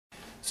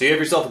So you have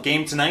yourself a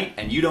game tonight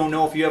and you don't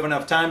know if you have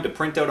enough time to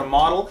print out a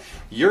model.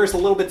 You're just a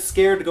little bit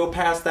scared to go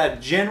past that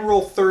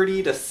general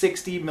 30 to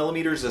 60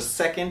 millimeters a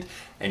second,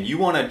 and you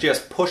want to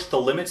just push the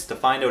limits to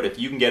find out if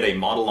you can get a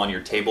model on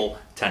your table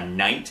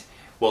tonight.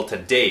 Well,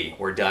 today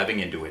we're diving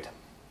into it.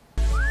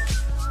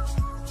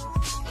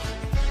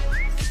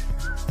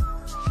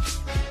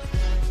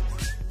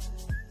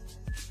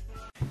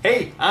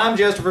 Hey, I'm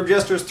Jester from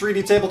Jester's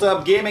 3D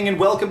Tabletop Gaming, and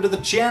welcome to the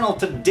channel.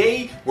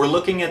 Today we're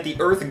looking at the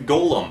Earth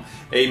Golem,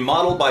 a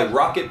model by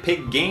Rocket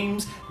Pig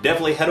Games.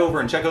 Definitely head over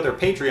and check out their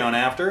Patreon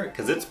after,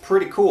 because it's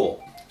pretty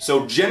cool.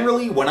 So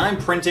generally, when I'm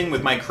printing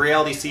with my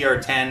Creality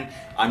CR-10,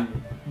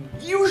 I'm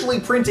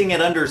usually printing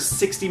at under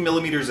 60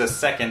 millimeters a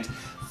second.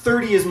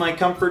 30 is my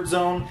comfort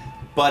zone,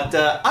 but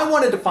I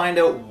wanted to find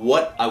out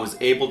what I was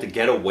able to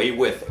get away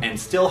with and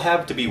still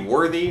have to be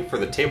worthy for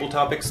the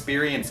tabletop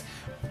experience.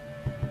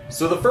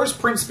 So the first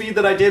print speed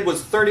that I did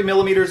was 30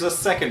 millimeters a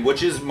second,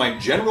 which is my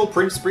general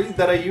print speed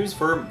that I use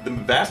for the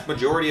vast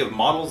majority of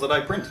models that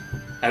I print.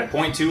 At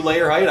 0.2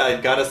 layer height,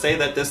 I gotta say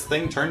that this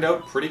thing turned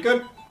out pretty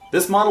good.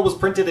 This model was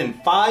printed in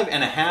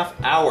 5.5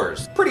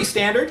 hours. Pretty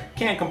standard,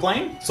 can't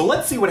complain. So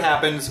let's see what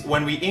happens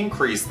when we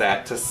increase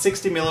that to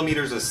 60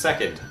 millimeters a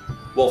second.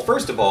 Well,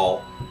 first of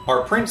all,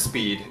 our print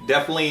speed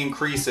definitely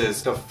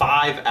increases to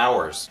 5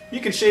 hours.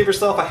 You can shave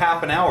yourself a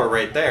half an hour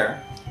right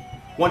there.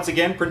 Once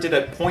again, printed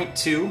at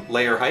 0.2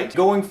 layer height.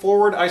 Going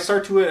forward, I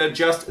start to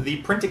adjust the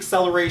print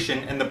acceleration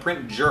and the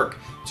print jerk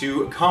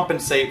to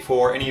compensate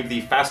for any of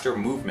the faster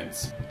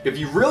movements. If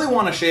you really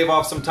want to shave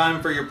off some time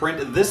for your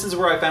print, this is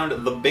where I found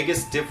the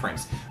biggest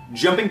difference.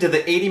 Jumping to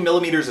the 80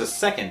 millimeters a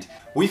second,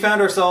 we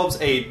found ourselves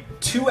a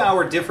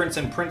 2-hour difference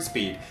in print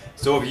speed.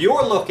 So if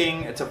you're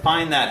looking to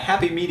find that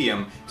happy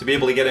medium to be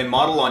able to get a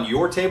model on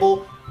your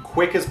table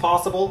quick as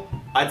possible,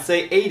 I'd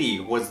say 80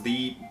 was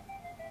the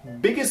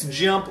biggest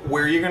jump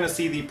where you're going to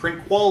see the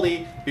print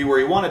quality be where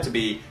you want it to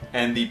be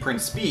and the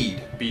print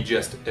speed be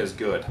just as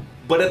good.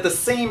 But at the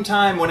same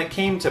time, when it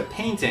came to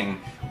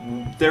painting,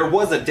 there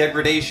was a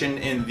degradation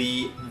in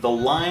the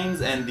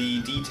lines and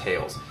the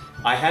details.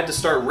 I had to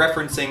start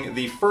referencing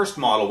the first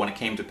model when it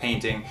came to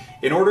painting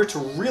in order to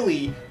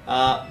really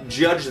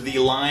judge the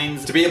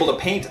lines to be able to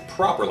paint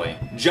properly.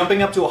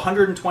 Jumping up to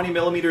 120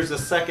 millimeters a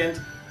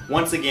second,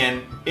 once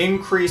again,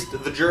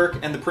 increased the jerk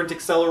and the print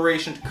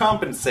acceleration to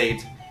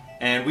compensate,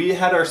 and we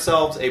had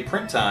ourselves a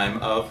print time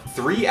of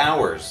 3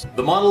 hours.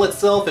 The model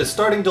itself is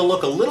starting to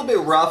look a little bit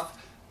rough,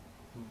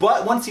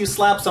 but once you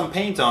slap some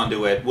paint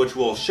onto it, which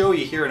we'll show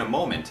you here in a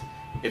moment,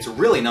 it's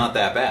really not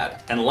that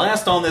bad. And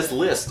last on this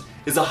list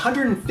is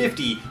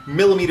 150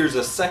 millimeters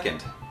a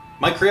second.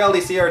 My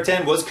Creality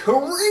CR-10 was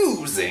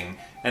cruising,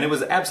 and it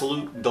was an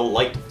absolute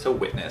delight to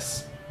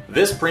witness.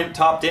 This print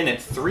topped in at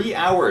 3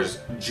 hours,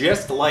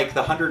 just like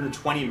the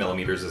 120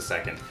 millimeters a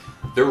second.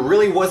 There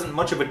really wasn't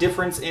much of a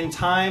difference in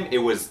time. It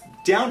was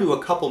down to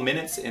a couple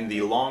minutes in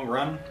the long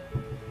run.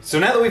 So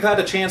now that we've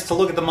had a chance to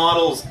look at the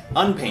models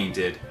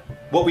unpainted,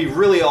 what we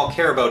really all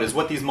care about is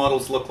what these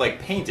models look like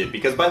painted,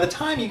 because by the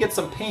time you get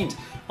some paint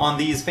on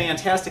these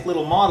fantastic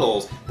little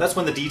models, that's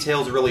when the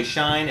details really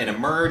shine and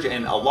emerge,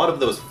 and a lot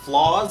of those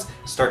flaws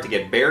start to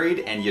get buried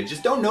and you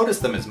just don't notice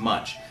them as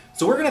much.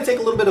 So we're going to take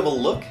a little bit of a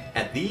look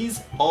at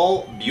these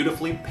all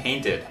beautifully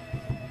painted.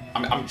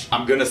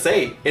 I'm gonna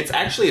say,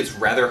 it's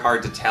rather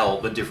hard to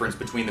tell the difference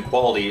between the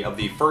quality of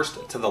the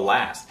first to the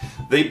last.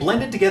 They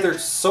blended together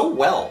so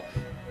well.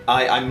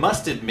 I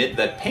must admit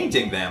that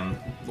painting them,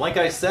 like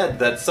I said,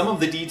 that some of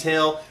the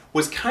detail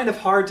was kind of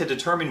hard to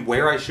determine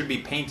where I should be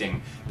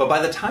painting, but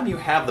by the time you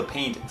have the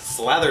paint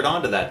slathered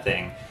onto that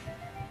thing,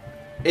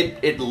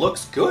 it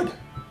looks good.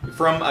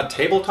 From a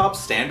tabletop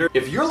standard,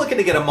 if you're looking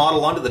to get a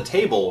model onto the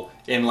table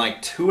in like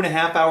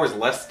 2.5 hours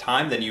less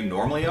time than you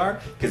normally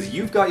are, because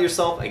you've got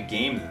yourself a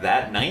game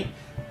that night,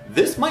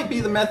 this might be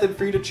the method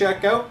for you to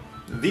check out.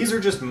 These are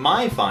just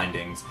my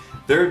findings.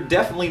 There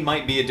definitely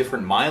might be a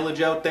different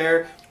mileage out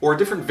there, or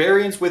different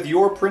variants with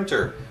your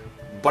printer.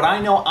 But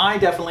I know I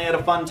definitely had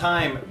a fun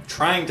time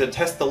trying to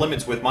test the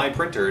limits with my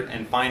printer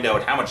and find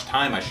out how much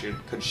time I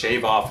could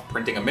shave off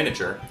printing a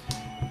miniature.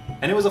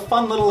 And it was a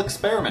fun little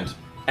experiment.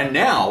 And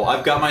now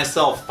I've got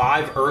myself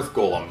 5 Earth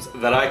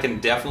Golems that I can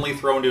definitely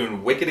throw into a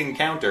wicked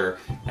encounter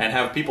and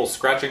have people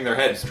scratching their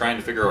heads trying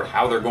to figure out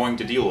how they're going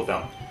to deal with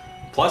them.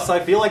 Plus, I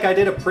feel like I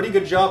did a pretty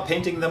good job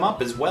painting them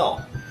up as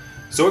well.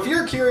 So if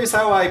you're curious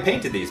how I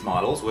painted these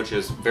models, which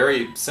is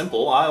very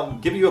simple, I'll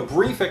give you a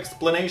brief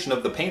explanation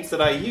of the paints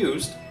that I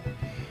used.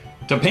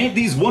 To paint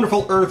these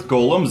wonderful Earth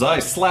Golems, I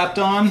slapped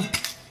on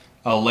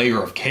a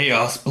layer of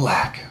Chaos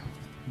Black.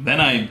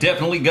 Then I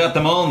definitely got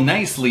them all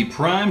nicely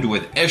primed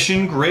with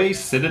Eshin Gray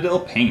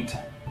Citadel paint.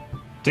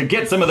 To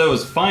get some of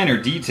those finer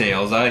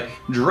details, I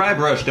dry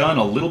brushed on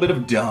a little bit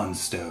of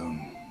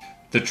Dawnstone.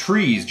 The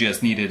trees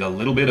just needed a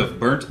little bit of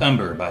Burnt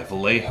Umber by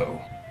Vallejo.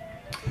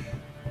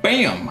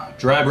 Bam!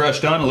 Dry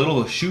brushed on a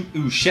little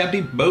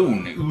Ushabti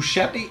Bone.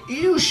 Ushabti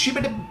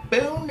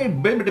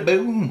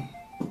Bone.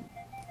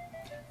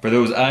 For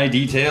those eye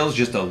details,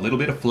 just a little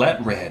bit of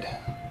flat red.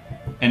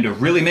 And to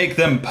really make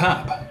them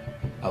pop,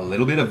 a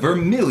little bit of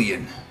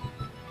vermilion.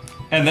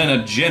 and then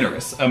a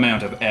generous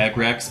amount of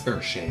Agrax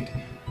Earthshade,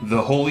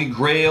 the holy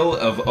grail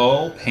of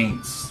all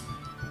paints.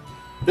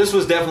 This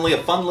was definitely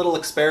a fun little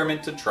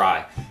experiment to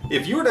try.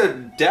 If you were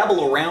to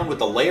dabble around with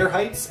the layer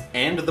heights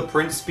and the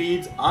print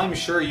speeds, I'm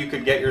sure you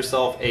could get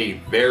yourself a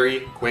very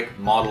quick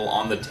model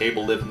on the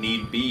table if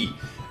need be.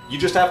 You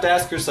just have to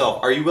ask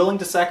yourself, are you willing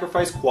to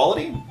sacrifice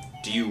quality?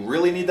 Do you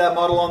really need that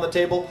model on the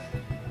table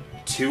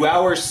 2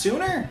 hours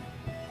sooner?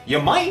 You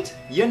might,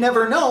 you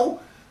never know.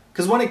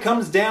 Because when it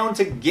comes down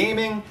to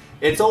gaming,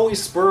 it's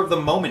always spur of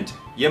the moment.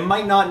 You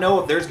might not know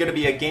if there's going to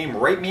be a game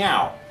right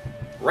meow.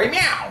 Right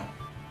meow!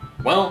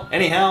 Well,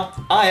 anyhow,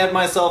 I had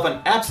myself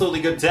an absolutely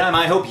good time.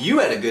 I hope you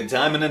had a good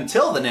time, and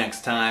until the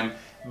next time,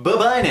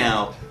 bye-bye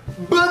now.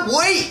 But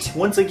wait!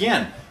 Once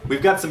again,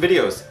 we've got some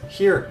videos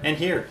here and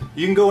here.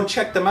 You can go and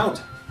check them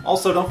out.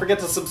 Also, don't forget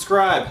to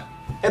subscribe.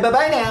 Hey,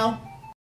 bye-bye now!